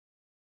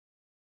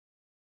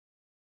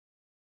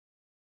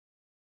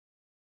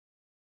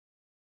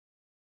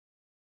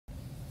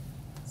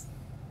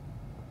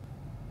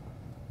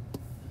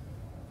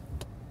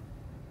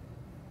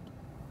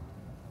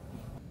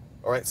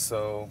All right,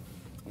 so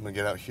I'm gonna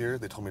get out here.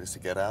 They told me just to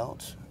get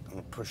out. I'm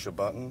gonna push a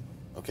button.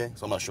 Okay,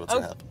 so I'm not sure what's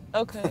gonna happen.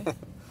 Okay.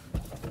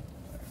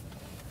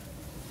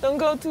 Don't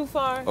go too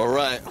far. All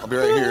right, I'll be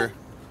right here.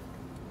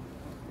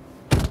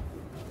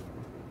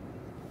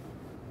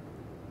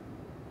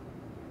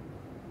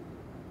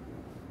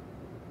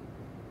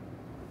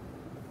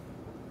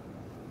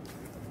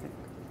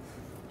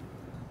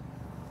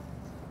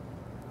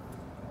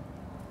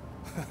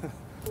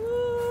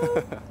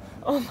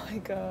 Oh my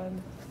God.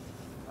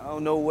 Oh,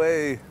 no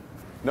way.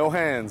 No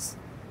hands.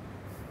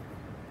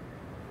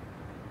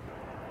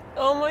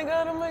 Oh my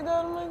God, oh my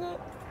God, oh my God.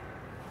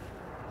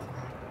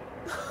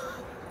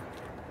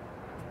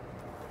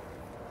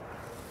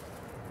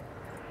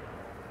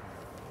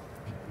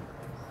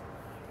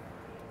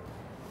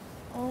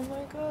 Oh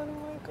my God, oh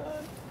my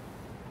God.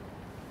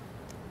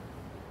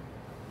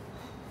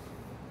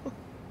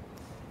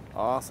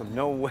 Awesome,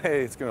 no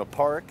way. It's gonna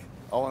park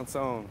all on its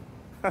own.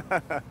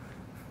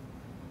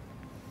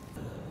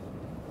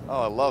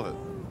 Oh, I love it.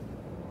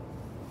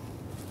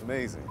 It's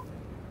amazing.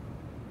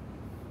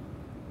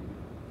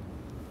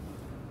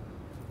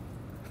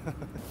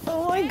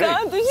 Oh my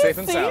God, did you safe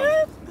and see sound.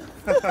 it?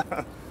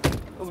 That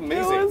was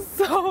amazing. It was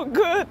so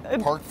good.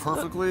 Parked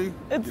perfectly.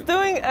 It's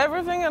doing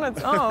everything on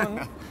its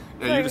own.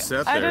 Yeah, you just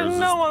sat there. I didn't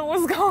know what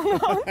was going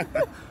on.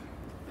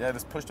 Yeah, I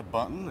just pushed a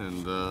button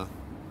and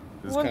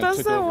just What kinda does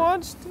took the over.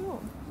 watch do?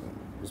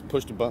 Just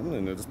pushed a button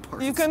and it just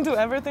parked. You can do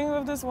everything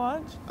with this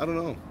watch? I don't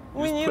know.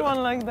 We need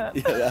one like that.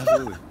 Yeah,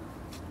 absolutely.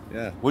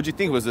 Yeah. What'd you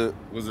think? Was it?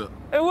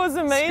 It was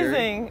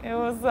amazing. Scary? It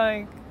was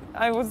like,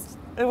 it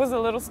was a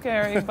little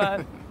scary,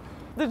 but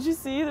did you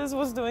see this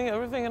was doing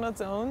everything on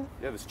its own?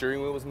 Yeah, the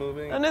steering wheel was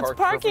moving. And it's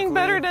parking perfectly.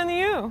 better than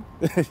you.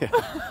 Yeah.